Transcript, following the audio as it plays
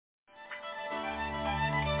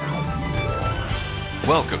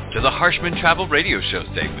Welcome to the Harshman Travel Radio Show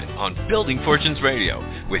segment on Building Fortunes Radio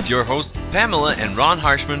with your hosts Pamela and Ron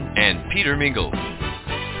Harshman and Peter Mingils.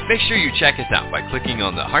 Make sure you check us out by clicking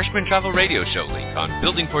on the Harshman Travel Radio Show link on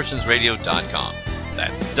buildingfortunesradio.com.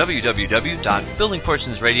 That's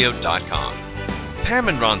www.buildingfortunesradio.com. Pam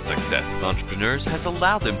and Ron's success as entrepreneurs has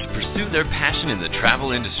allowed them to pursue their passion in the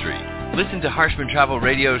travel industry. Listen to Harshman Travel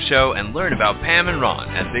Radio Show and learn about Pam and Ron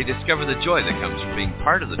as they discover the joy that comes from being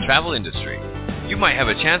part of the travel industry. You might have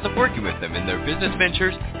a chance of working with them in their business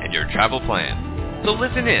ventures and your travel plans. So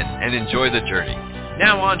listen in and enjoy the journey.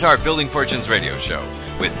 Now on to our Building Fortunes Radio Show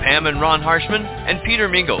with Pam and Ron Harshman and Peter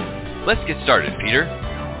Mingils. Let's get started, Peter.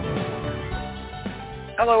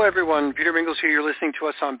 Hello, everyone. Peter Mingils here. You're listening to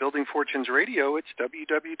us on Building Fortunes Radio. It's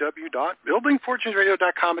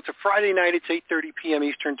www.buildingfortunesradio.com. It's a Friday night. It's 8:30 p.m.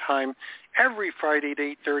 Eastern Time. Every Friday at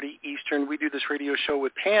 8:30 Eastern, we do this radio show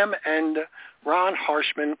with Pam and Ron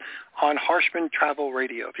Harshman on Harshman Travel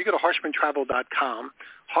Radio. If you go to harshmantravel.com,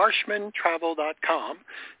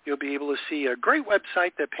 you'll be able to see a great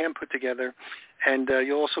website that Pam put together. And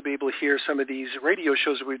you'll also be able to hear some of these radio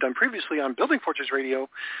shows that we've done previously on Building Fortunes Radio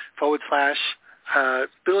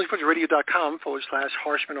buildingfortunesradio.com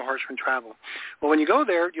 /Harshman or Harshman Travel. Well, when you go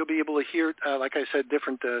there, you'll be able to hear, like I said,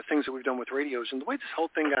 different things that we've done with radios. And the way this whole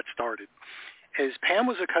thing got started is Pam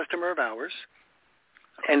was a customer of ours,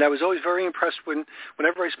 and I was always very impressed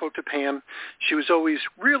whenever I spoke to Pam. She was always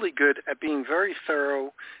really good at being very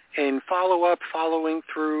thorough in follow-up, following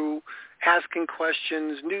through, asking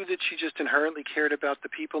questions, knew that she just inherently cared about the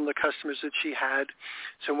people and the customers that she had.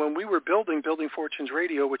 So when we were building Fortunes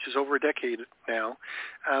Radio, which is over a decade now,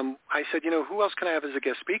 I said, who else can I have as a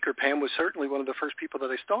guest speaker? Pam was certainly one of the first people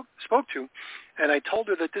that I spoke to. And I told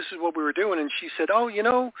her that this is what we were doing. And she said, we're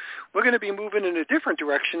going to be moving in a different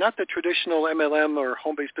direction, not the traditional MLM or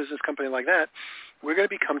home-based business company like that. We're going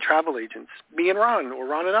to become travel agents, me and Ron, or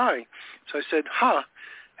Ron and I. So I said,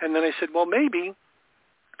 And then I said, well, maybe,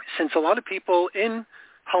 since a lot of people in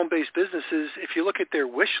home-based businesses, if you look at their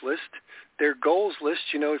wish list, their goals list,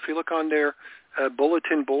 if you look on their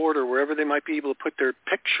bulletin board or wherever they might be able to put their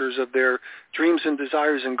pictures of their dreams and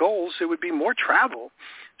desires and goals, it would be more travel.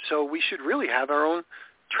 So we should really have our own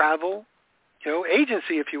travel,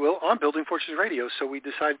 agency, if you will, on Building Fortunes Radio. So we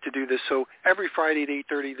decided to do this. So every Friday at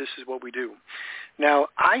 8:30, this is what we do. Now,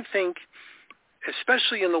 I think,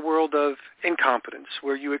 especially in the world of incompetence,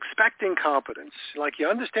 where you expect incompetence, like you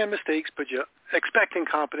understand mistakes, but you expect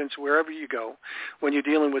incompetence wherever you go when you're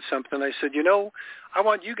dealing with something. I said, I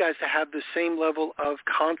want you guys to have the same level of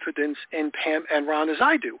confidence in Pam and Ron as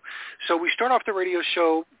I do. So we start off the radio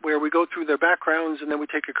show where we go through their backgrounds, and then we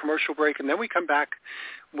take a commercial break, and then we come back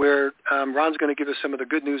where Ron's going to give us some of the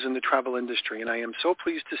good news in the travel industry. And I am so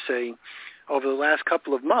pleased to say over the last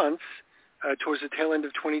couple of months, towards the tail end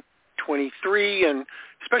of 2023 and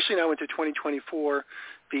especially now into 2024,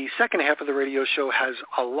 the second half of the radio show has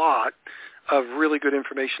a lot of really good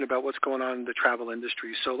information about what's going on in the travel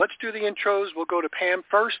industry. So let's do the intros. We'll go to Pam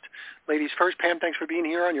first. Ladies first. Pam, thanks for being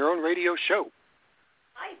here on your own radio show.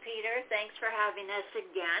 Hi, Peter. Thanks for having us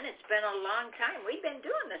again. It's been a long time. We've been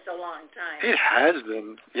doing this a long time. It has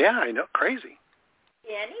been. Yeah, I know. Crazy.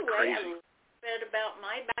 Anyway, a bit about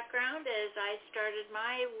my background is I started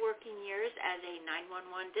my working years as a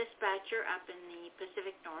 911 dispatcher up in the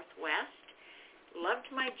Pacific Northwest.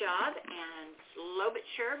 Loved my job and slow but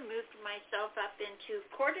sure moved myself up into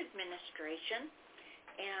court administration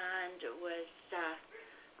and was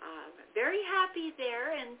very happy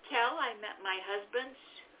there until I met my husband,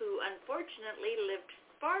 who unfortunately lived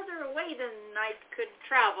farther away than I could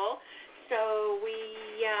travel. So we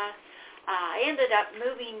I ended up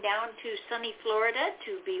moving down to sunny Florida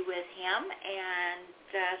to be with him and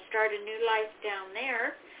start a new life down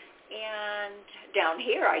there. And down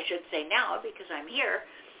here, I should say now, because I'm here.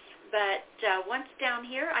 But once down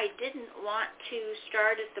here, I didn't want to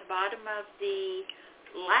start at the bottom of the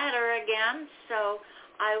ladder again. So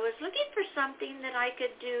I was looking for something that I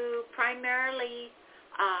could do primarily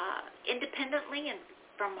independently and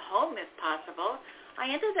from home if possible. I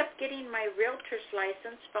ended up getting my realtor's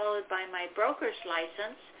license followed by my broker's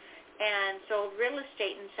license and sold real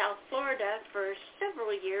estate in South Florida for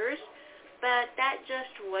several years, but that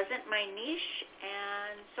just wasn't my niche,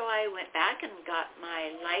 and so I went back and got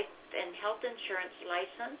my life and health insurance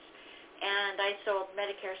license, and I sold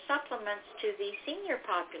Medicare supplements to the senior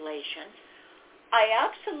population. I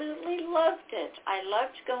absolutely loved it. I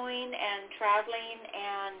loved going and traveling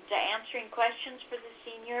and answering questions for the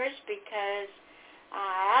seniors because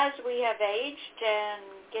as we have aged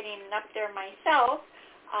and getting up there myself,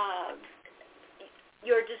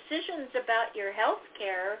 your decisions about your health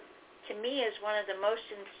care, to me, is one of the most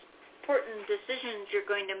important decisions you're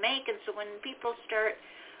going to make. And so when people start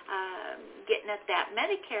getting at that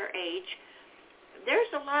Medicare age,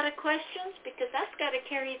 there's a lot of questions because that's got to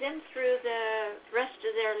carry them through the rest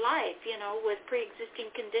of their life, with pre-existing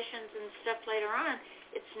conditions and stuff later on.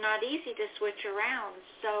 It's not easy to switch around.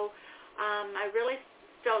 So I really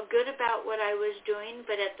felt good about what I was doing,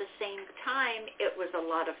 but at the same time, it was a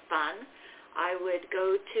lot of fun. I would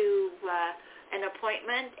go to an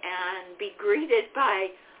appointment and be greeted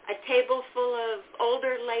by a table full of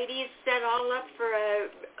older ladies set all up for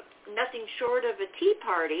nothing short of a tea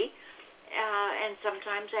party. And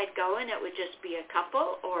sometimes I'd go and it would just be a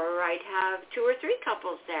couple, or I'd have 2 or 3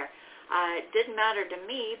 couples there. It didn't matter to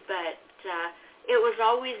me, but it was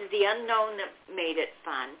always the unknown that made it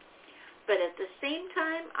fun. But at the same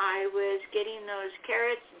time, I was getting those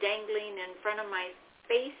carrots dangling in front of my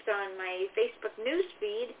face on my Facebook news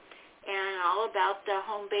feed, and all about the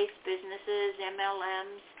home-based businesses,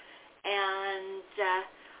 MLMs, and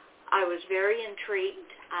I was very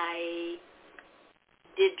intrigued. I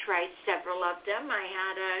did try several of them. I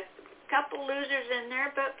had a couple losers in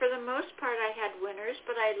there, but for the most part I had winners,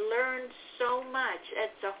 but I learned so much.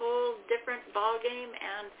 It's a whole different ballgame,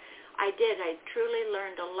 and I truly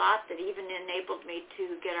learned a lot that even enabled me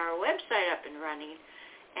to get our website up and running.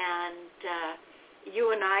 And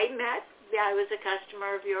you and I met. I was a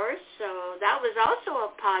customer of yours, so that was also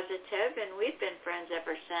a positive, and we've been friends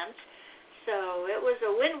ever since. So it was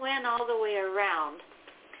a win-win all the way around.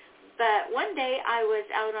 But one day I was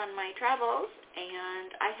out on my travels,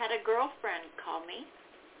 and I had a girlfriend call me,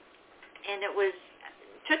 and it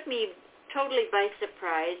took me totally by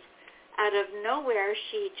surprise. Out of nowhere,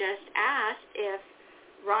 she just asked if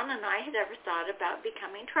Ron and I had ever thought about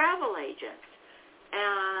becoming travel agents.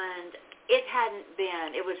 And it hadn't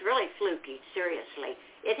been, it was really fluky, seriously.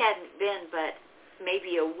 It hadn't been but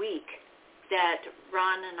maybe a week that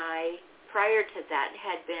Ron and I, prior to that,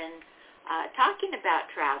 had been talking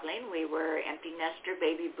about traveling. We were empty nester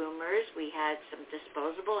baby boomers. We had some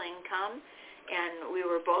disposable income, and we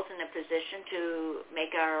were both in a position to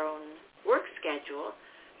make our own work schedule.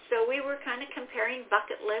 So we were kind of comparing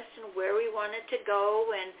bucket lists and where we wanted to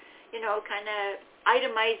go, and kind of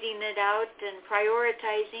itemizing it out and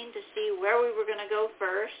prioritizing to see where we were going to go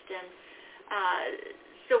first. And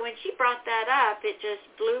so when she brought that up, it just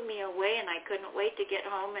blew me away, and I couldn't wait to get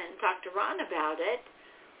home and talk to Ron about it.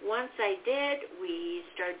 Once I did, we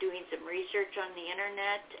started doing some research on the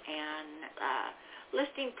internet and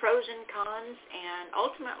listing pros and cons, and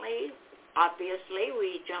ultimately, obviously,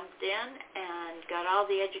 we jumped in and got all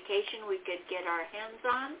the education we could get our hands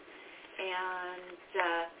on, and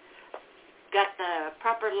got the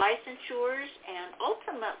proper licensures, and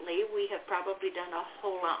ultimately, we have probably done a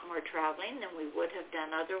whole lot more traveling than we would have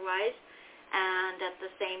done otherwise, and at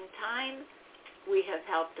the same time, we have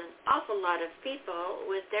helped an awful lot of people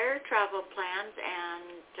with their travel plans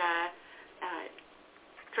and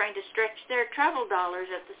trying to stretch their travel dollars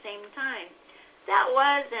at the same time. That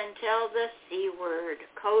was until the C word,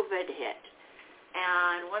 COVID, hit.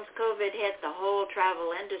 And once COVID hit, the whole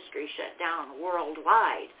travel industry shut down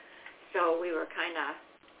worldwide. So we were kind of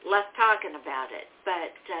left talking about it.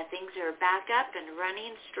 But things are back up and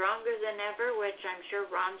running stronger than ever, which I'm sure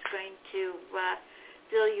Ron's going to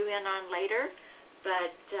fill you in on later.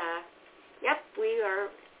 But, yep, we are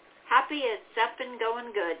happy it's up and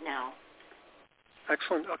going good now.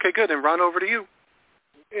 Excellent. Okay, good. And Ron, over to you.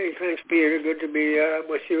 Hey, thanks, Peter. Good to be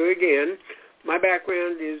with you again. My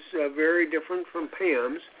background is very different from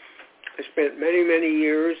Pam's. I spent many, many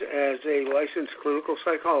years as a licensed clinical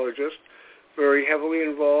psychologist, very heavily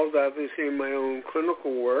involved, obviously, in my own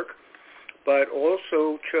clinical work, but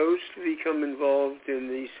also chose to become involved in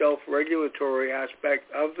the self-regulatory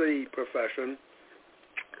aspect of the profession.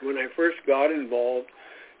 When I first got involved,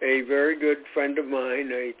 a very good friend of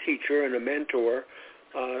mine, a teacher and a mentor,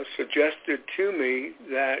 suggested to me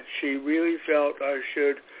that she really felt I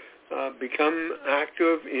should become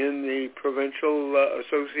active in the Provincial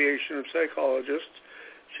Association of Psychologists.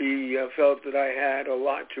 She felt that I had a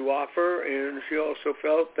lot to offer, and she also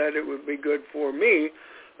felt that it would be good for me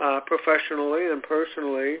professionally and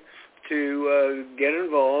personally to get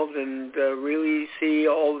involved and really see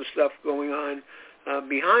all the stuff going on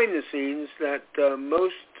behind the scenes that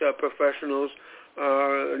most professionals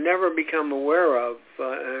never become aware of.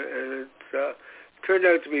 And it turned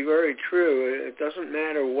out to be very true. It doesn't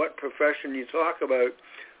matter what profession you talk about,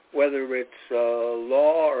 whether it's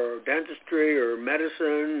law or dentistry or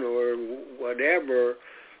medicine or whatever.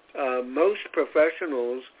 Most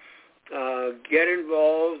professionals get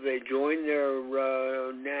involved. They join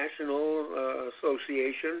their national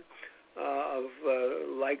association of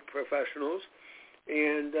like professionals.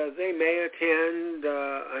 and they may attend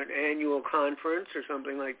an annual conference or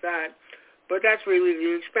something like that, but that's really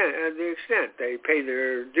the extent. They pay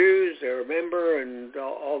their dues, they're a member, and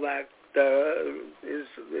all that is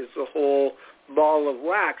the whole ball of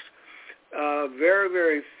wax. Very,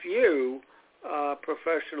 very few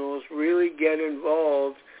professionals really get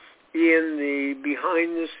involved in the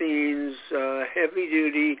behind-the-scenes,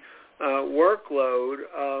 heavy-duty workload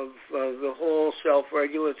of the whole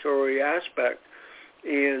self-regulatory aspect.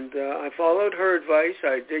 And I followed her advice.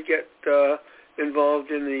 I did get involved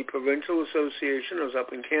in the provincial association. I was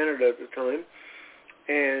up in Canada at the time,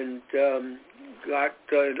 and got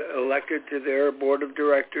elected to their board of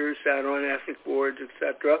directors, sat on ethics boards,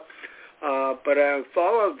 etc. But I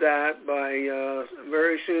followed that by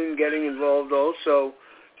very soon getting involved also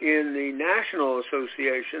in the National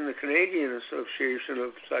Association, the Canadian Association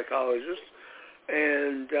of Psychologists,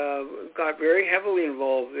 and got very heavily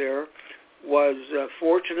involved there. Was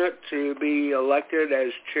fortunate to be elected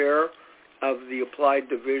as chair of the applied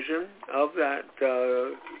division of that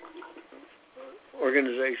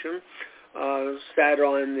organization. Sat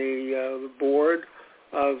on the board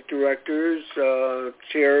of directors,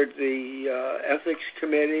 chaired the ethics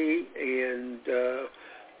committee, and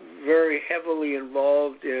very heavily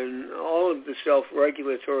involved in all of the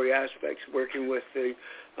self-regulatory aspects, working with the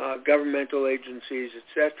governmental agencies,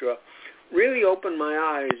 etc. Really opened my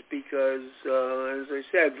eyes because, as I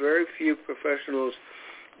said, very few professionals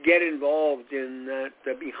get involved in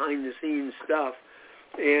that behind-the-scenes stuff.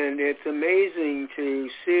 And it's amazing to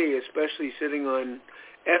see, especially sitting on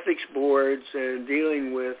ethics boards and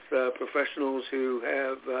dealing with professionals who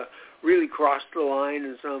have really crossed the line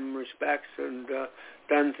in some respects and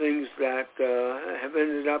done things that have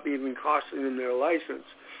ended up even costing them their license.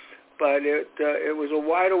 But it was a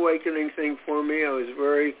wide awakening thing for me. I was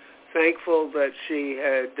very thankful that she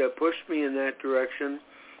had pushed me in that direction.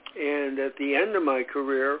 And at the end of my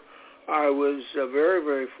career, I was very,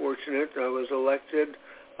 very fortunate. I was elected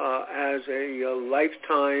as a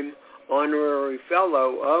lifetime honorary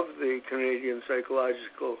fellow of the Canadian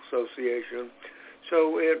Psychological Association.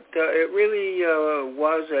 So it really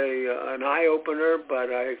was an eye-opener,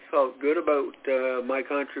 but I felt good about my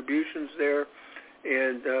contributions there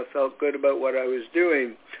and felt good about what I was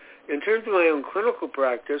doing. In terms of my own clinical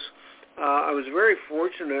practice, I was very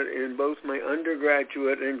fortunate in both my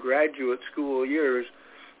undergraduate and graduate school years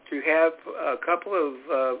to have a couple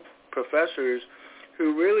of professors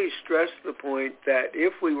who really stressed the point that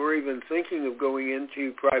if we were even thinking of going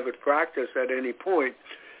into private practice at any point,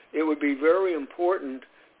 it would be very important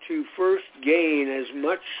to first gain as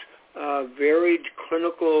much varied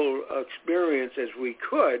clinical experience as we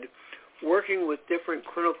could working with different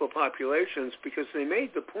clinical populations, because they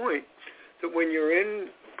made the point that when you're in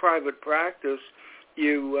private practice,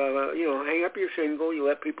 you hang up your shingle, you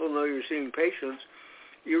let people know you're seeing patients.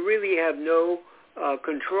 You really have no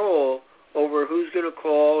control over who's going to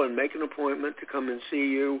call and make an appointment to come and see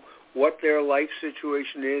you, what their life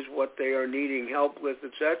situation is, what they are needing help with,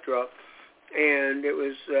 etc. And it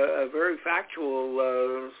was a very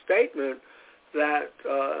factual statement that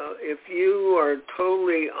if you are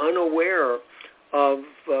totally unaware of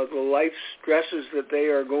the life stresses that they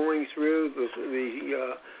are going through,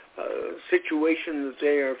 the situation that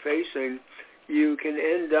they are facing, you can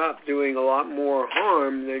end up doing a lot more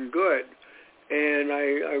harm than good. And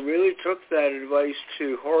I really took that advice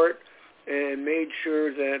to heart and made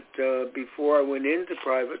sure that before I went into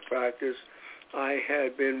private practice, I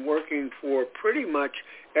had been working for pretty much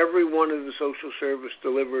every one of the social service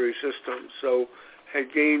delivery systems. So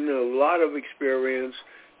had gained a lot of experience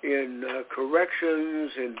in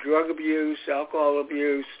corrections, in drug abuse, alcohol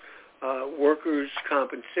abuse, workers'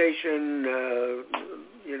 compensation,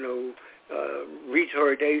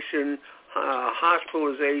 retardation,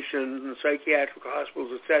 hospitalization, psychiatric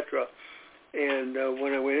hospitals, etc. And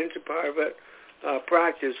when I went into private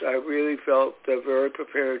practice, I really felt very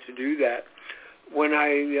prepared to do that. When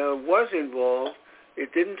I was involved,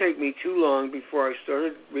 it didn't take me too long before I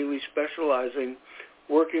started really specializing,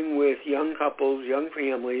 working with young couples, young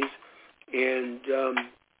families, and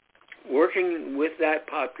working with that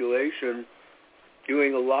population,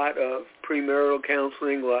 doing a lot of premarital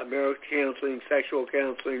counseling, a lot of marriage counseling, sexual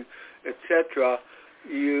counseling, etc.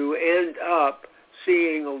 You end up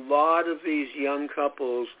seeing a lot of these young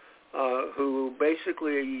couples who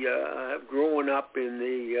basically have grown up in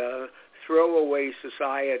the throwaway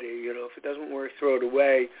society. If it doesn't work, throw it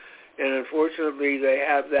away. And unfortunately, they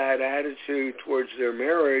have that attitude towards their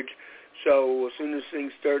marriage. So as soon as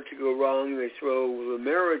things start to go wrong, they throw the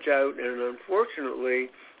marriage out. And unfortunately,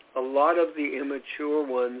 a lot of the immature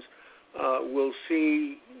ones will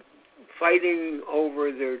see fighting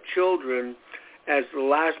over their children as the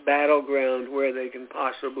last battleground where they can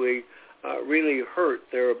possibly really hurt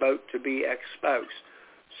their about-to-be ex-spouse.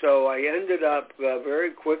 So I ended up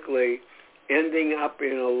very quickly ending up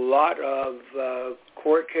in a lot of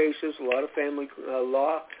court cases, a lot of family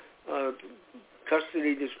law,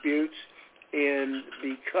 custody disputes, and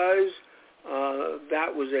because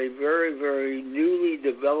that was a very, very newly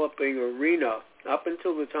developing arena up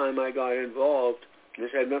until the time I got involved.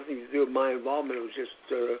 This had nothing to do with my involvement. It was just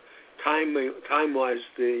time-wise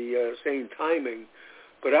the same timing.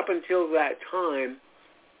 But up until that time,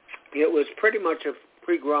 it was pretty much a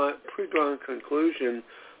pre-drawn conclusion,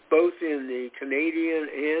 both in the Canadian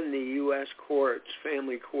and the U.S. courts,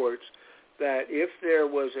 family courts, that if there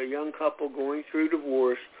was a young couple going through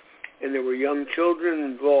divorce and there were young children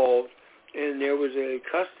involved and there was a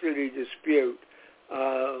custody dispute,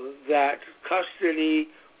 that custody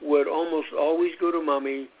would almost always go to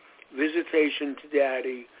mommy, visitation to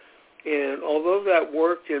daddy. And although that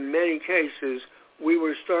worked in many cases, we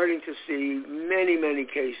were starting to see many, many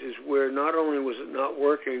cases where not only was it not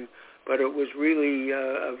working, but it was really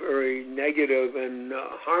a very negative and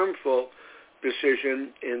harmful decision.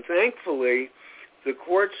 And thankfully, the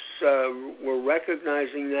courts were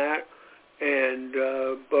recognizing that, and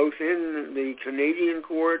both in the Canadian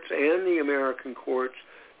courts and the American courts,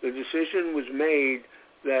 the decision was made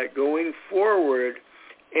that going forward,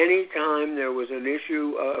 any time there was an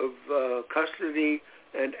issue of custody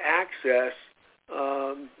and access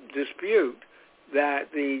dispute,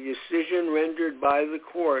 that the decision rendered by the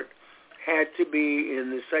court had to be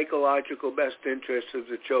in the psychological best interest of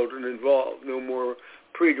the children involved. No more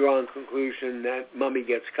pre-drawn conclusion that mommy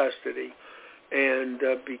gets custody. And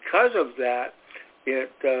because of that,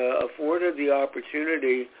 it afforded the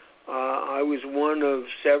opportunity. I was one of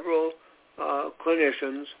several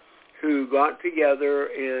clinicians who got together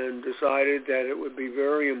and decided that it would be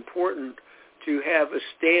very important to have a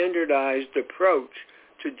standardized approach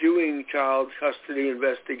to doing child custody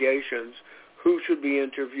investigations. Who should be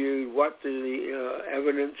interviewed, what the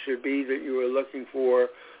evidence should be that you were looking for,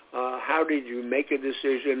 how did you make a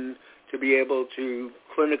decision to be able to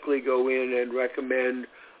clinically go in and recommend,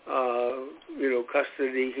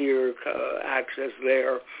 custody here, access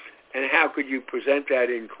there, and how could you present that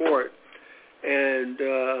in court. And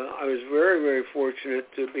I was very, very fortunate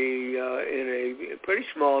to be in a pretty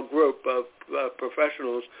small group of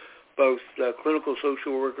professionals, both clinical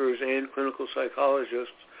social workers and clinical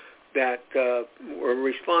psychologists, that were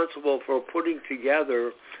responsible for putting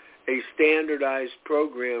together a standardized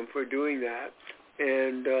program for doing that.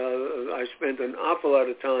 And I spent an awful lot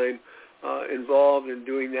of time involved in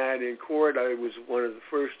doing that in court. I was one of the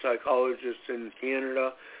first psychologists in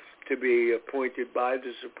Canada to be appointed by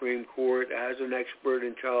the Supreme Court as an expert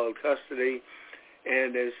in child custody.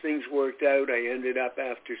 And as things worked out, I ended up,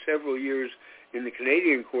 after several years in the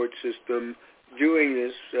Canadian court system doing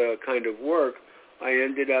this kind of work, I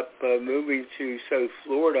ended up moving to South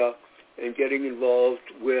Florida and getting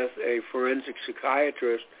involved with a forensic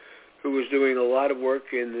psychiatrist who was doing a lot of work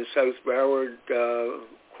in the South Broward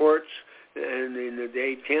courts and in the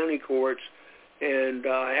Dade County courts. And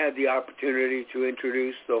I had the opportunity to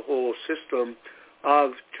introduce the whole system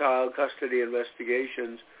of child custody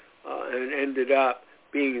investigations and ended up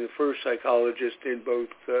being the first psychologist in both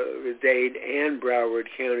the Dade and Broward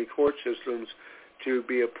County court systems to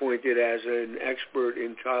be appointed as an expert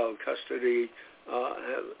in child custody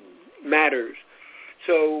matters.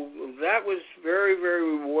 So that was very,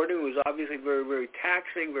 very rewarding. It was obviously very, very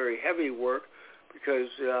taxing, very heavy work because,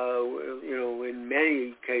 in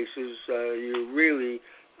many cases you really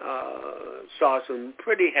saw some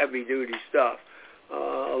pretty heavy-duty stuff.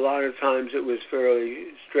 A lot of times it was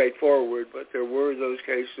fairly straightforward, but there were those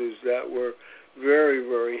cases that were very,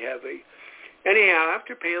 very heavy. Anyhow,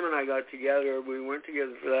 after Pam and I got together, we weren't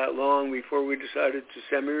together for that long before we decided to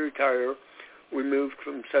semi-retire. We moved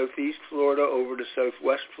from southeast Florida over to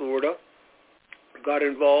southwest Florida, got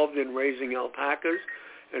involved in raising alpacas.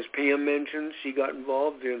 As Pam mentioned, she got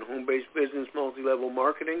involved in home-based business multi-level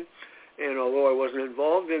marketing, and although I wasn't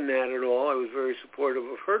involved in that at all, I was very supportive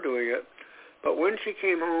of her doing it. But when she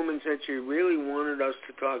came home and said she really wanted us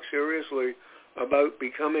to talk seriously about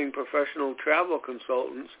becoming professional travel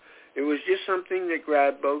consultants, it was just something that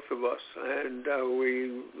grabbed both of us. And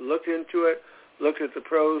we looked into it, looked at the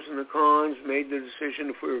pros and the cons, made the decision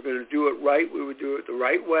if we were going to do it right, we would do it the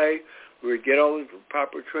right way. We would get all the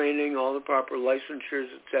proper training, all the proper licensures,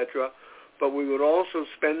 etc. But we would also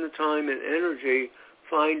spend the time and energy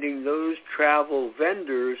finding those travel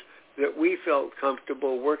vendors that we felt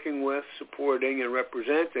comfortable working with, supporting, and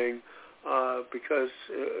representing, because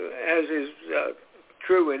as is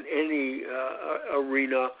true in any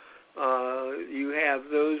arena. You have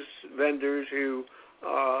those vendors who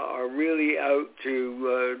are really out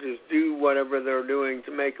to just do whatever they're doing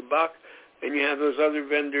to make a buck, and you have those other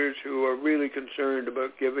vendors who are really concerned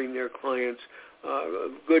about giving their clients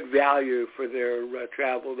good value for their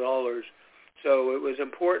travel dollars. So it was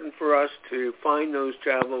important for us to find those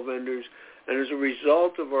travel vendors, and as a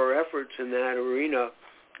result of our efforts in that arena,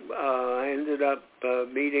 I ended up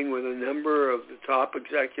meeting with a number of the top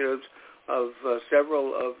executives of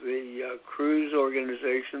several of the cruise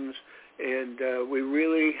organizations, and we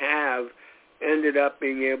really have ended up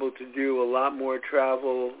being able to do a lot more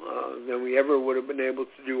travel than we ever would have been able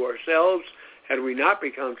to do ourselves had we not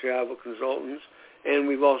become travel consultants. And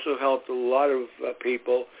we've also helped a lot of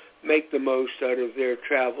people make the most out of their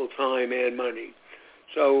travel time and money.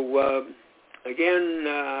 So, again,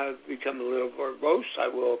 I've become a little verbose. I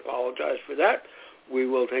will apologize for that. We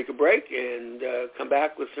will take a break and come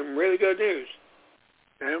back with some really good news.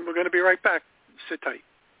 And we're going to be right back. Sit tight.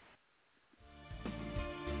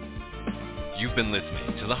 You've been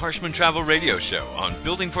listening to the Harshman Travel Radio Show on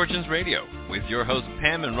Building Fortunes Radio with your hosts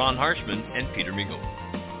Pam and Ron Harshman and Peter Mingils.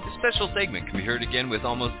 This special segment can be heard again with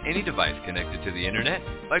almost any device connected to the internet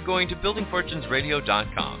by going to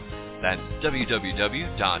buildingfortunesradio.com. That's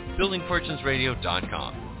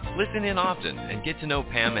www.buildingfortunesradio.com. Listen in often and get to know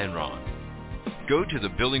Pam and Ron. Go to the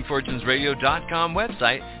buildingfortunesradio.com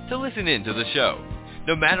website to listen in to the show.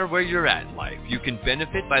 No matter where you're at in life, you can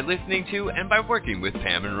benefit by listening to and by working with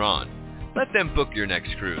Pam and Ron. Let them book your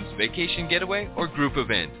next cruise, vacation getaway, or group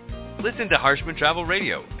event. Listen to Harshman Travel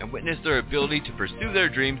Radio and witness their ability to pursue their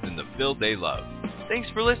dreams in the field they love. Thanks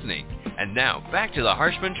for listening. And now, back to the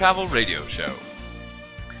Harshman Travel Radio Show.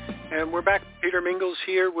 And we're back. Peter Mingils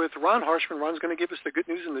here with Ron Harshman. Ron's going to give us the good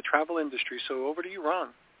news in the travel industry. So over to you,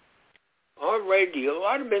 Ron. All righty. A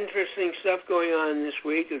lot of interesting stuff going on this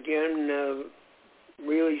week. Again,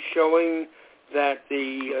 really showing that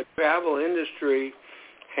the travel industry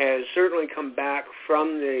has certainly come back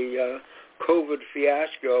from the COVID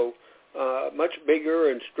fiasco much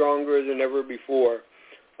bigger and stronger than ever before.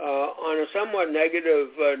 On a somewhat negative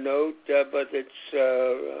note, but it's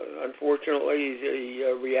unfortunately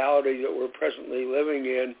the reality that we're presently living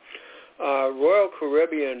in, Royal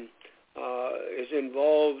Caribbean is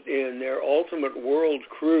involved in their Ultimate World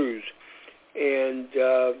Cruise, and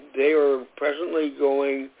they are presently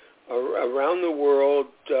going around the world.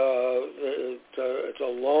 It's a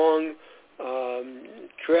long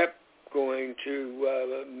trip going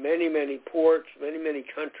to many, many ports, many, many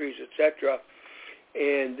countries, etc.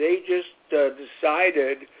 And they just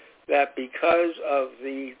decided that because of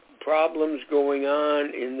the problems going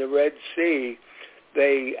on in the Red Sea,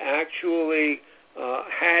 they actually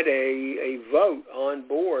had a vote on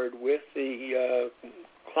board with the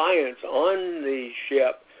clients on the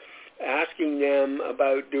ship, asking them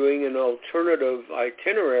about doing an alternative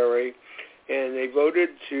itinerary, and they voted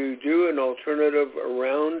to do an alternative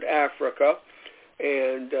around Africa.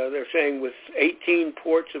 And they're saying with 18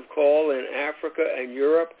 ports of call in Africa and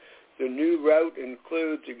Europe, the new route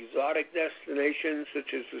includes exotic destinations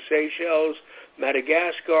such as the Seychelles,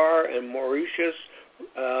 Madagascar, and Mauritius.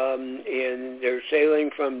 And they're sailing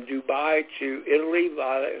from Dubai to Italy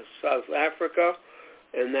via South Africa,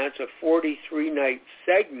 and that's a 43-night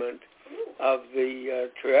segment of the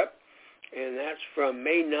trip, and that's from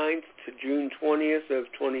May 9th to June 20th of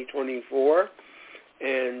 2024.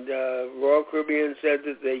 And Royal Caribbean said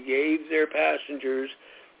that they gave their passengers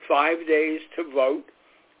 5 days to vote,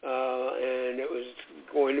 and it was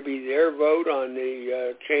going to be their vote on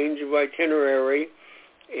the change of itinerary,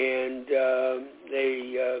 and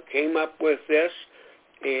they came up with this,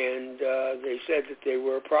 and they said that they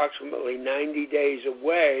were approximately 90 days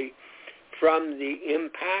away from the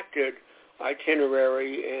impacted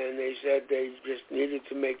itinerary, and they said they just needed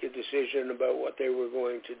to make a decision about what they were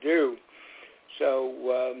going to do. So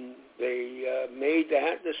they made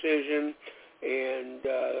that decision, and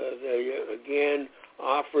they again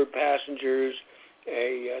offered passengers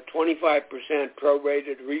a 25%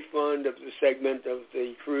 prorated refund of the segment of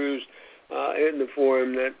the cruise in the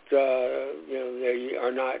form that they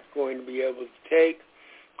are not going to be able to take.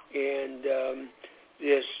 And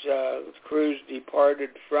this cruise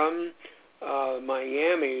departed from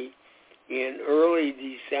Miami in early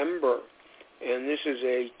December, and this is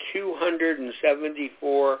a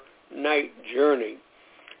 274-night journey.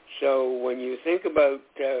 So when you think about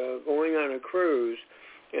going on a cruise,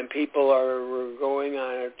 and people are going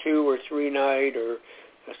on a 2 or 3 night or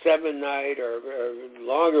a 7-night or a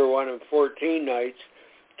longer one of 14 nights,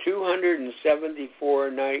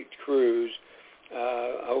 274-night cruise,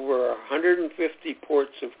 over 150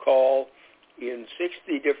 ports of call in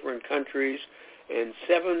 60 different countries and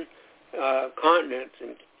 7 continents,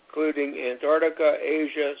 including Antarctica,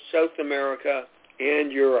 Asia, South America,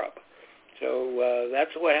 and Europe. So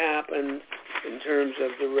that's what happened in terms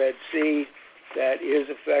of the Red Sea. That is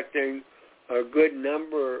affecting a good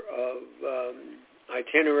number of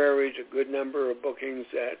itineraries, a good number of bookings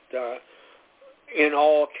that in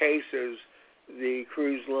all cases the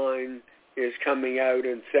cruise line is coming out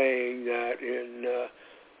and saying that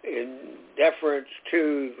in deference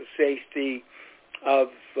to the safety of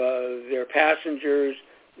their passengers,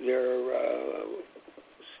 their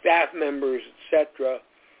staff members, etc.,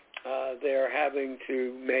 they're having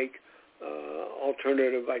to make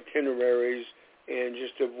alternative itineraries and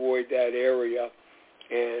just avoid that area.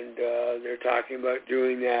 And they're talking about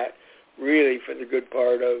doing that really for the good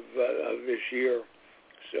part of this year.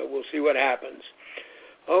 So we'll see what happens.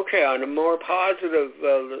 Okay, on a more positive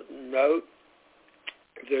note,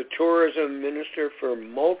 the tourism minister for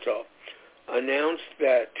Malta announced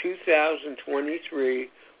that 2023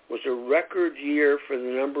 was a record year for the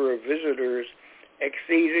number of visitors,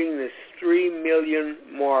 exceeding the 3 million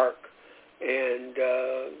mark, and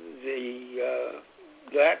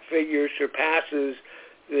that figure surpasses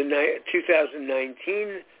the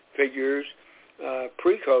 2019 figures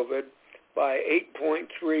pre-COVID by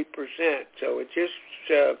 8.3%. So it just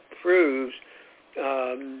proves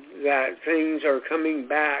that things are coming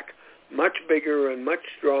back much bigger and much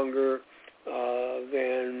stronger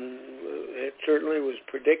than it certainly was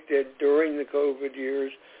predicted during the COVID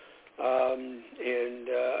years. And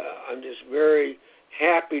I'm just very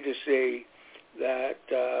happy to see that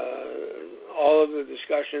all of the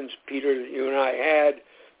discussions, Peter, that you and I had,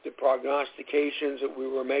 the prognostications that we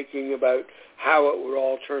were making about how it would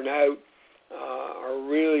all turn out are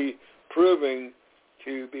really proving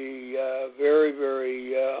to be very,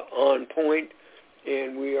 very on point.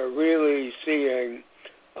 And we are really seeing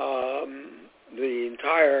the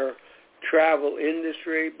entire travel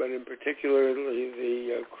industry, but in particular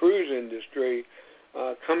the cruise industry,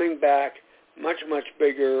 coming back much, much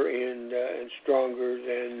bigger and stronger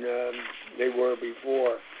than they were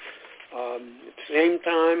before. At the same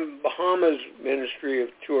time, Bahamas Ministry of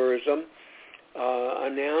Tourism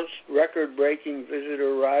announced record-breaking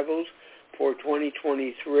visitor arrivals for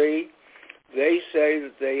 2023. They say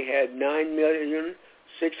that they had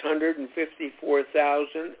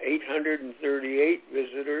 9,654,838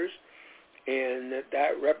 visitors, and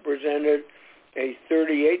that represented a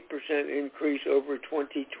 38% increase over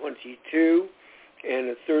 2022 and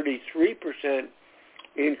a 33%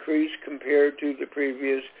 increase compared to the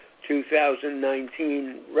previous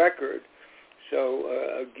 2019 record. So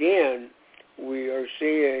again, we are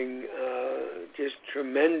seeing just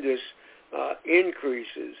tremendous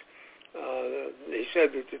increases. They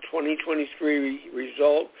said that the 2023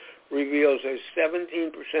 result reveals a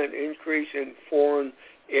 17% increase in foreign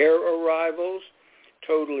air arrivals,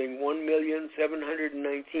 totaling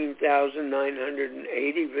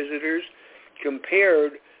 1,719,980 visitors,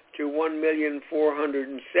 compared to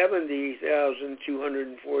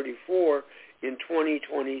 1,470,244 in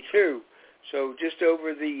 2022. So just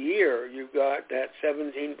over the year, you've got that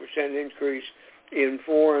 17% increase in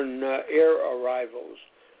foreign air arrivals.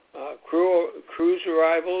 Cruise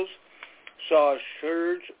arrivals saw a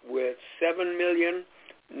surge with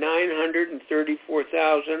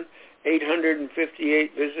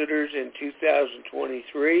 7,934,858 visitors in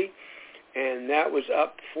 2023, and that was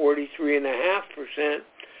up 43.5%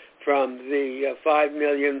 from the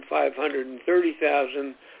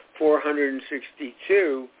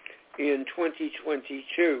 5,530,462 in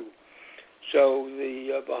 2022. So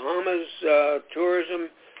the Bahamas tourism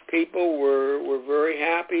people were very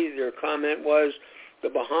happy. Their comment was, the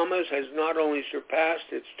Bahamas has not only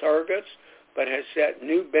surpassed its targets, but has set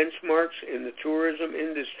new benchmarks in the tourism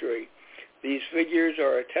industry. These figures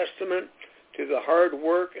are a testament to the hard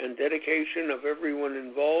work and dedication of everyone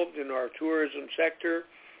involved in our tourism sector,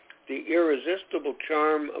 the irresistible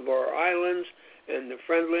charm of our islands, and the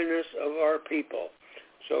friendliness of our people.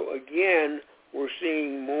 So again, we're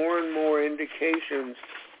seeing more and more indications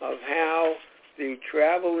of how the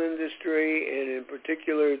travel industry, and in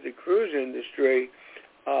particular the cruise industry,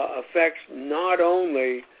 affects not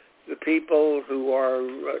only the people who are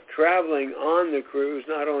traveling on the cruise,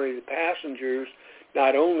 not only the passengers,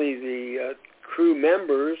 not only the crew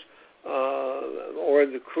members or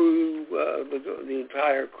the crew, the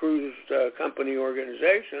entire cruise company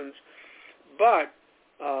organizations, but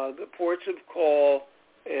the ports of call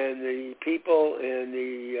and the people and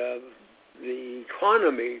the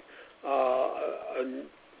economy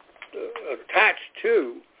attached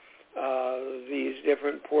to these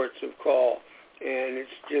different ports of call. and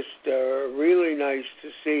it's just really nice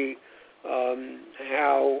to see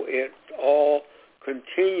how it all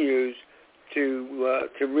continues to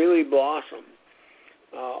really blossom.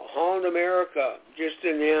 Holland America just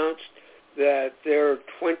announced that their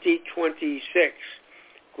 2026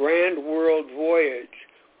 Grand World Voyage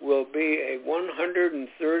will be a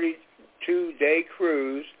 132-day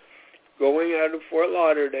cruise going out of Fort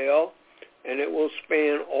Lauderdale, and it will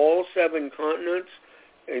span all 7 continents,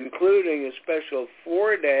 including a special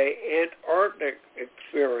 4-day Antarctic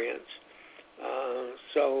experience.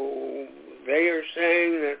 So they are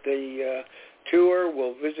saying that the tour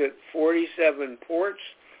will visit 47 ports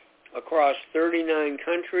across 39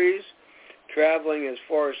 countries, traveling as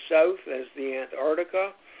far south as the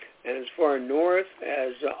Antarctica and as far north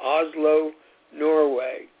as Oslo,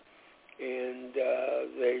 Norway. And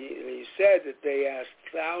they said that they asked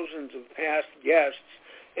thousands of past guests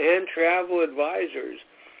and travel advisors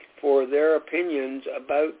for their opinions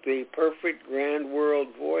about the perfect Grand World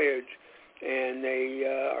Voyage. And they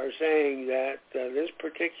are saying that this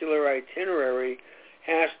particular itinerary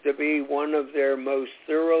has to be one of their most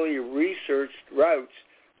thoroughly researched routes,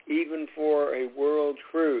 even for a world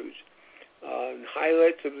cruise.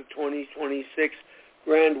 Highlights of the 2026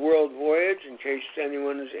 Grand World Voyage, in case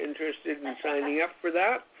anyone is interested in signing up for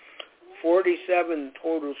that: 47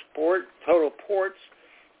 total ports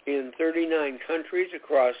in 39 countries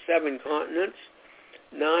across 7 continents,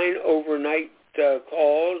 9 overnight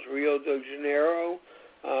calls: Rio de Janeiro,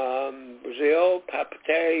 Brazil,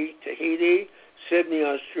 Papeete, Tahiti, Sydney,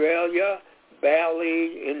 Australia,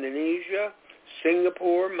 Bali, Indonesia,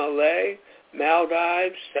 Singapore, Malay,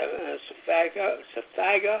 Maldives,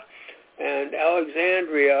 Safaga, and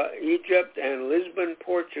Alexandria, Egypt, and Lisbon,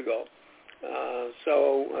 Portugal.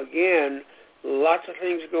 So again, lots of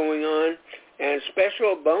things going on, and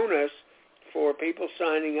special bonus for people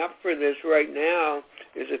signing up for this right now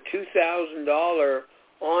is a $2,000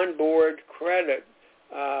 onboard credit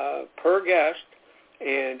per guest,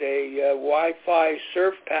 and a Wi-Fi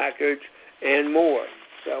surf package and more.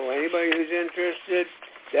 So anybody who's interested,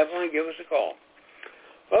 definitely give us a call.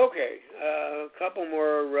 Okay, a couple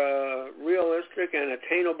more realistic and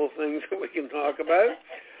attainable things that we can talk about.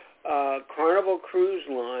 Carnival Cruise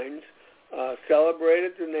Lines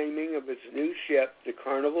celebrated the naming of its new ship, the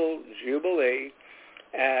Carnival Jubilee,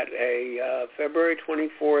 at a February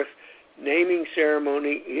 24th naming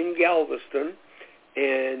ceremony in Galveston,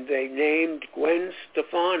 and they named Gwen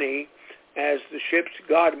Stefani as the ship's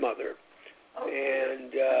godmother.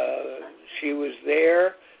 And she was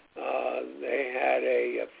there. They had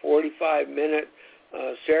a 45-minute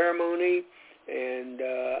ceremony, and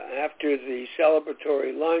after the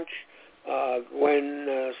celebratory lunch,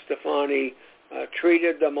 Gwen Stefani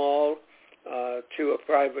treated them all to a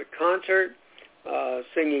private concert,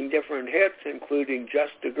 singing different hits, including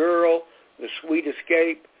Just a Girl, The Sweet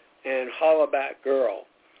Escape, and Hollaback Girl.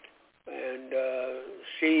 And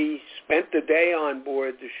she spent the day on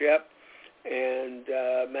board the ship and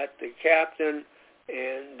met the captain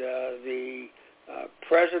and the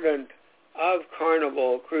president of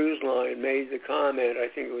Carnival Cruise Line made the comment. I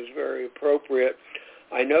think it was very appropriate.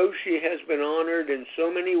 I know she has been honored in so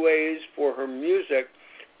many ways for her music,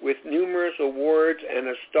 with numerous awards and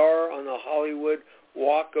a star on the Hollywood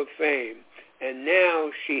Walk of Fame. And now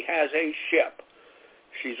she has a ship.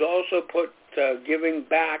 She's also put giving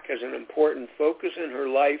back as an important focus in her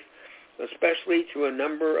life, especially to a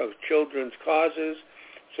number of children's causes.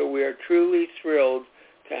 So we are truly thrilled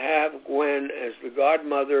to have Gwen as the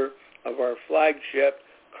godmother of our flagship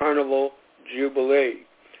Carnival Jubilee.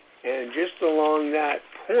 And just along that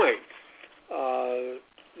point,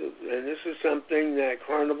 and this is something that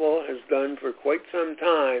Carnival has done for quite some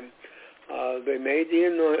time, they made the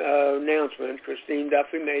announcement, Christine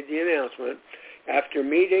Duffy made the announcement, after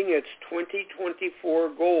meeting its 2024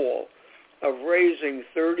 goal of raising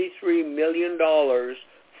 $33 million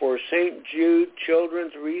for St. Jude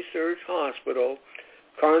Children's Research Hospital,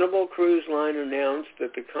 Carnival Cruise Line announced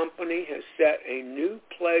that the company has set a new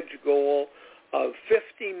pledge goal of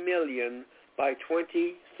 $50 million by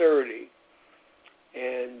 2030.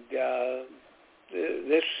 And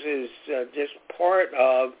this is just part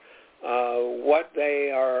of what they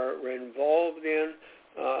are involved in.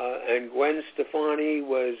 And Gwen Stefani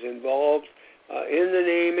was involved in the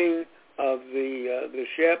naming of the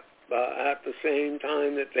ship at the same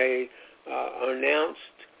time that they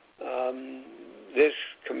announced this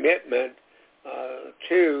commitment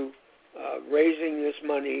to raising this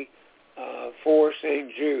money for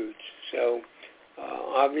St. Jude's. So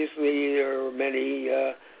obviously there are many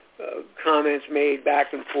comments made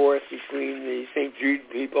back and forth between the St. Jude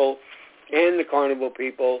people and the Carnival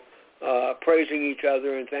people praising each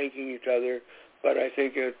other and thanking each other, but I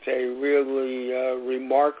think it's a really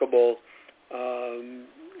remarkable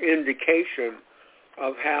indication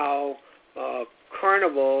of how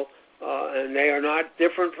Carnival, and they are not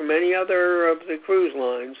different from any other of the cruise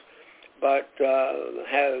lines, but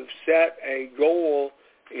have set a goal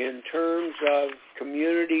in terms of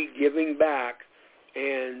community giving back,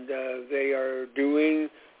 and they are doing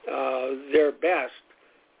their best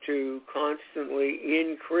to constantly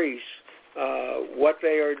increase what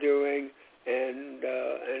they are doing and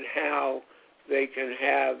how they can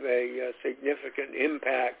have a significant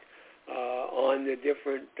impact on the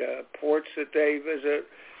different ports that they visit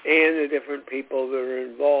and the different people that are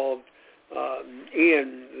involved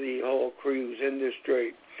in the whole cruise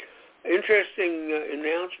industry. Interesting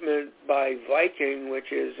announcement by Viking,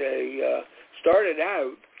 which is started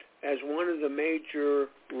out as one of the major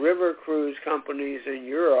river cruise companies in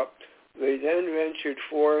Europe. They then ventured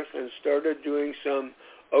forth and started doing some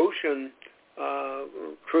ocean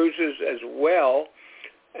cruises as well,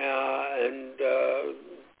 and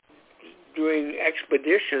doing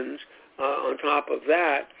expeditions on top of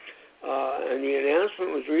that. And the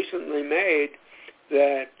announcement was recently made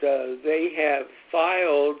that they have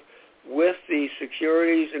filed with the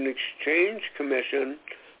Securities and Exchange Commission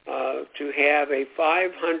to have a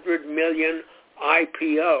 $500 million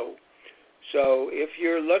IPO. So if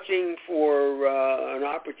you're looking for an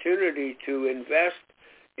opportunity to invest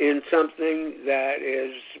in something that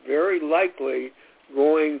is very likely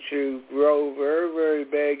going to grow very, very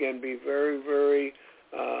big and be very, very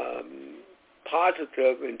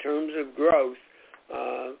positive in terms of growth,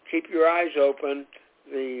 keep your eyes open.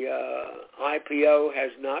 The IPO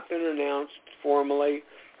has not been announced formally,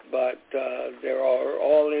 but there are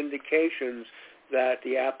all indications that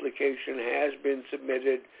the application has been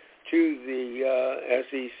submitted to the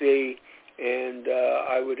SEC, and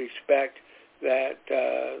I would expect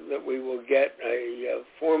that we will get a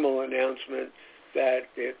formal announcement that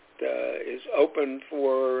it is open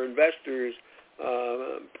for investors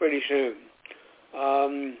pretty soon.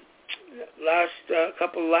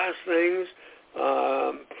 Couple last things.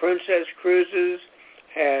 Princess Cruises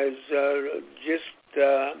has just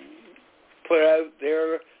put out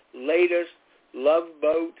their latest Love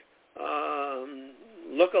Boat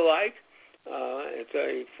look-alike. It's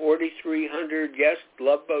a 4,300 guest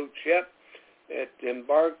Love Boat ship. It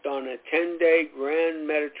embarked on a 10-day Grand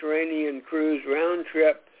Mediterranean cruise round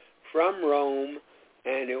trip from Rome,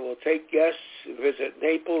 and it will take guests to visit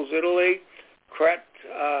Naples, Italy, Crete,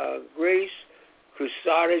 Greece,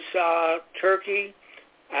 Kousadisa, Turkey,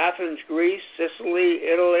 Athens, Greece, Sicily,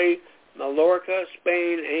 Italy, Mallorca,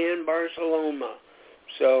 Spain, and Barcelona.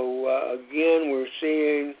 So again, we're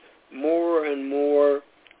seeing more and more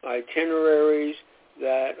itineraries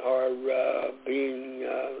that are being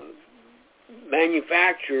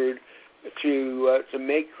manufactured to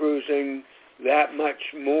make cruising that much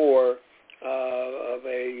more of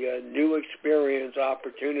a new experience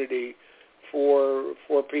opportunity for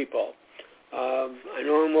people. I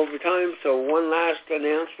know I'm over time, so one last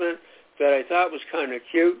announcement that I thought was kind of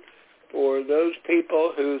cute for those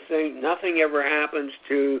people who think nothing ever happens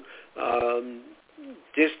to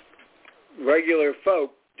just regular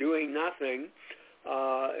folk doing nothing.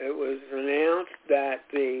 It was announced that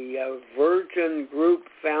the Virgin Group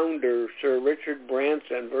founder, Sir Richard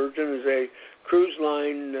Branson — Virgin is a cruise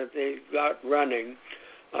line that they've got running,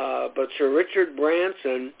 but Sir Richard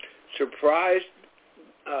Branson surprised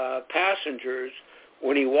passengers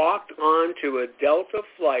when he walked onto a Delta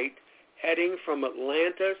flight heading from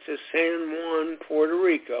Atlanta to San Juan, Puerto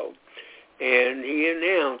Rico, and he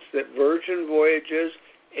announced that Virgin Voyages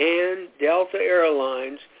and Delta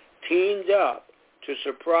Airlines teamed up to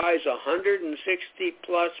surprise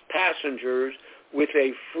 160-plus passengers with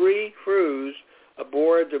a free cruise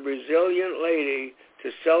aboard the Resilient Lady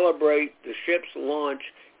to celebrate the ship's launch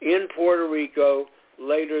in Puerto Rico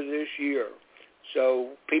later this year. So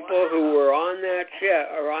people who were on that ship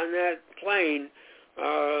or on that plane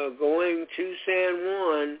going to San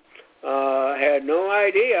Juan had no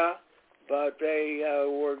idea, but they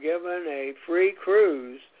were given a free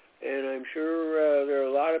cruise, and I'm sure there are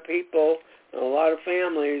a lot of people, a lot of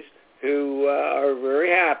families who are very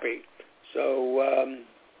happy. So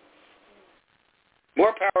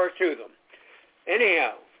more power to them.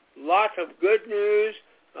 Anyhow, lots of good news.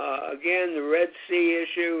 Again, the Red Sea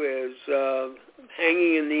issue is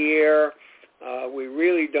hanging in the air. We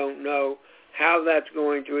really don't know how that's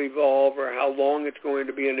going to evolve or how long it's going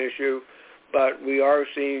to be an issue, but we are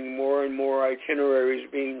seeing more and more itineraries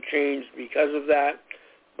being changed because of that.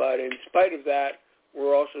 But in spite of that,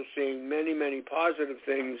 we're also seeing many, many positive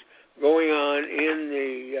things going on in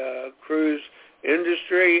the cruise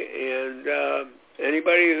industry, and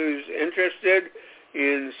anybody who's interested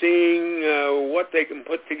in seeing what they can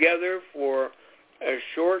put together for a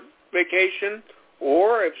short vacation,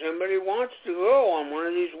 or if somebody wants to go on one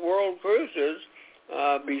of these world cruises,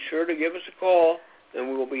 be sure to give us a call, and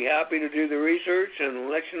we will be happy to do the research and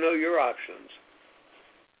let you know your options.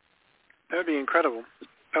 That would be incredible.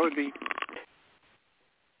 That would be...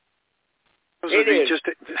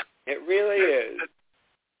 It really is.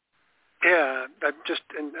 Yeah, just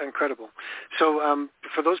incredible. So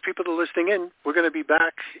for those people that are listening in, we're going to be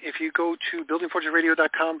back. If you go to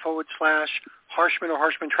buildingfortunesradio.com/Harshman or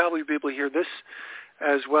Harshman Travel, you'll be able to hear this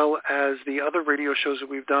as well as the other radio shows that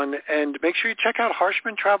we've done. And make sure you check out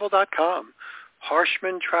HarshmanTravel.com.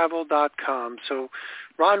 HarshmanTravel.com. So,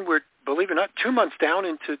 Ron, we're, believe it or not, 2 months down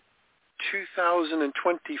into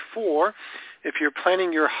 2024. If you're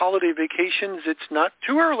planning your holiday vacations, it's not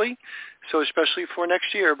too early. So especially for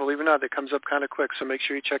next year, believe it or not, it comes up kind of quick. So make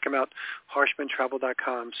sure you check them out,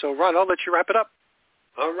 HarshmanTravel.com. So, Ron, I'll let you wrap it up.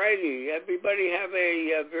 All righty. Everybody have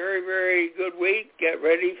a very, very good week. Get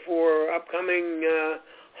ready for upcoming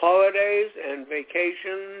holidays and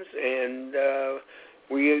vacations. And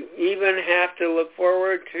we even have to look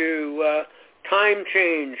forward to time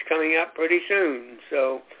change coming up pretty soon.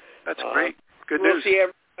 So that's great. Good news. We'll see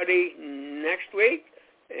everybody next week,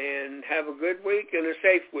 and have a good week and a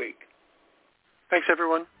safe week. Thanks,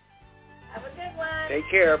 everyone. Have a good one. Take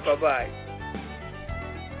care. Bye-bye.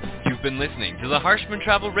 You've been listening to the Harshman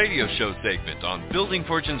Travel Radio Show segment on Building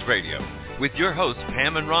Fortunes Radio with your hosts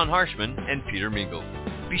Pam and Ron Harshman and Peter Mingils.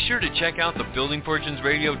 Be sure to check out the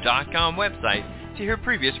BuildingFortunesRadio.com website to hear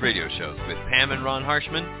previous radio shows with Pam and Ron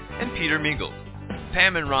Harshman and Peter Mingils.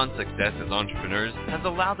 Pam and Ron's success as entrepreneurs has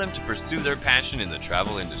allowed them to pursue their passion in the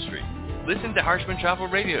travel industry. Listen to Harshman Travel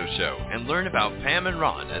Radio Show and learn about Pam and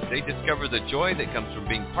Ron as they discover the joy that comes from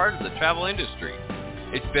being part of the travel industry.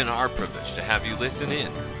 It's been our privilege to have you listen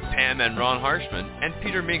in. Pam and Ron Harshman and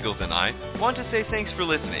Peter Mingils and I want to say thanks for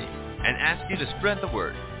listening and ask you to spread the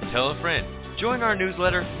word, tell a friend, join our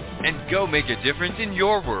newsletter, and go make a difference in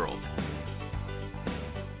your world.